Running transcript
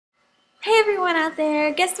Hey everyone out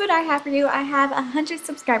there, guess what I have for you? I have a 100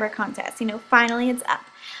 subscriber contest. Finally it's up.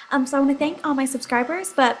 So I want to thank all my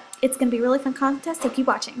subscribers, but it's going to be a really fun contest, so keep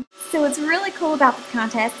watching. So what's really cool about this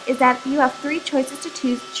contest is that you have 3 choices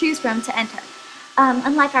to choose from to enter.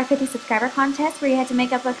 Unlike our 50 subscriber contest where you had to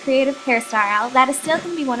make up a creative hairstyle, that is still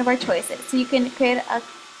going to be one of our choices. So you can create a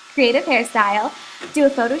creative hairstyle, do a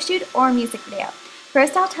photo shoot, or a music video.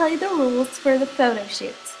 First I'll tell you the rules for the photo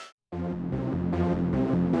shoot.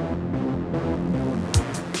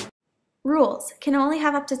 Rules: can only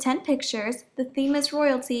have up to 10 pictures, the theme is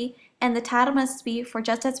royalty, and the title must be for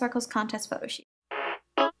Just Add Sparkle's contest photo shoot.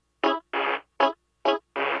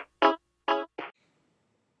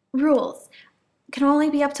 Rules: can only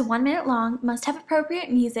be up to 1 minute long, must have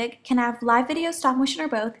appropriate music, can have live video, stop motion, or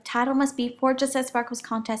both. Title must be for Just Add Sparkle's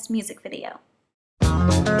contest music video.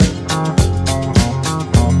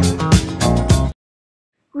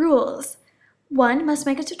 Rules: 1. Must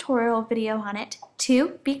make a tutorial video on it.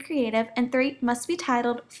 2. Be creative. And 3. Must be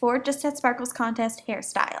titled for Just Add Sparkle's contest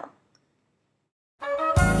hairstyle.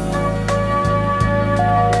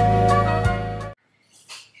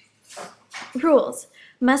 Rules: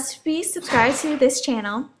 must be subscribed to this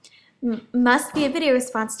channel, must be a video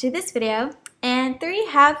response to this video, and 3.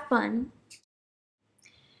 Have fun.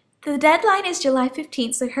 The deadline is July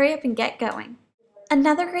 15th, so hurry up and get going.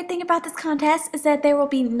 Another great thing about this contest is that there will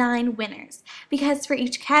be 9 winners, because for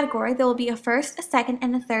each category there will be a first, a second,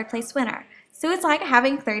 and a third place winner. So it's like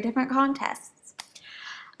having 3 different contests.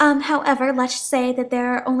 However, let's say that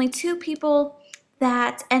there are only 2 people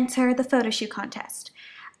that enter the photo shoot contest.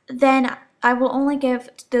 Then I will only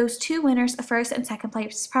give those 2 winners a first and second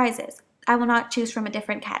place prizes. I will not choose from a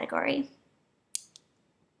different category.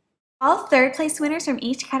 All third place winners from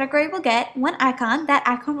each category will get 1 icon. That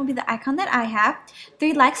icon will be the icon that I have,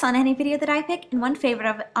 3 likes on any video that I pick, and 1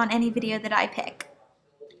 favorite on any video that I pick.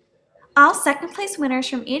 All second place winners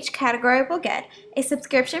from each category will get a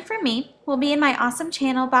subscription from me, will be in my awesome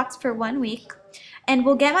channel box for 1 week, and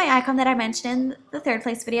will get my icon that I mentioned in the third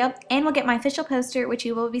place video, and will get my official poster, which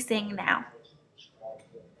you will be seeing now.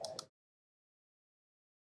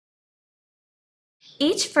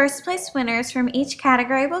 Each first place winners from each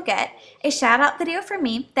category will get a shout out video from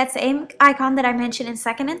me, that's the same icon that I mentioned in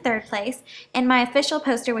second and third place, and my official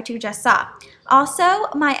poster, which you just saw. Also,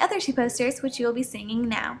 my other 2 posters, which you will be seeing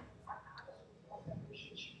now.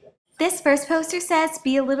 This first poster says,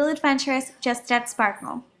 "Be a little adventurous, just add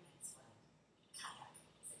sparkle."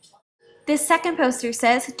 This second poster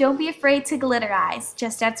says, "Don't be afraid to glyterize,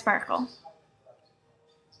 just add sparkle."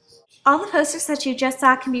 All the posters that you just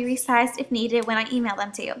saw can be resized if needed when I email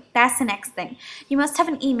them to you. That's the next thing. You must have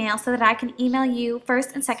an email so that I can email you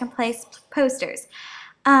first and second place posters.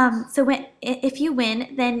 If you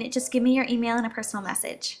win, then just give me your email and a personal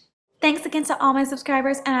message. Thanks again to all my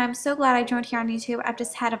subscribers, and I'm so glad I joined here on YouTube. I've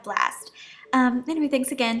just had a blast. Anyway,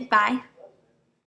 thanks again. Bye.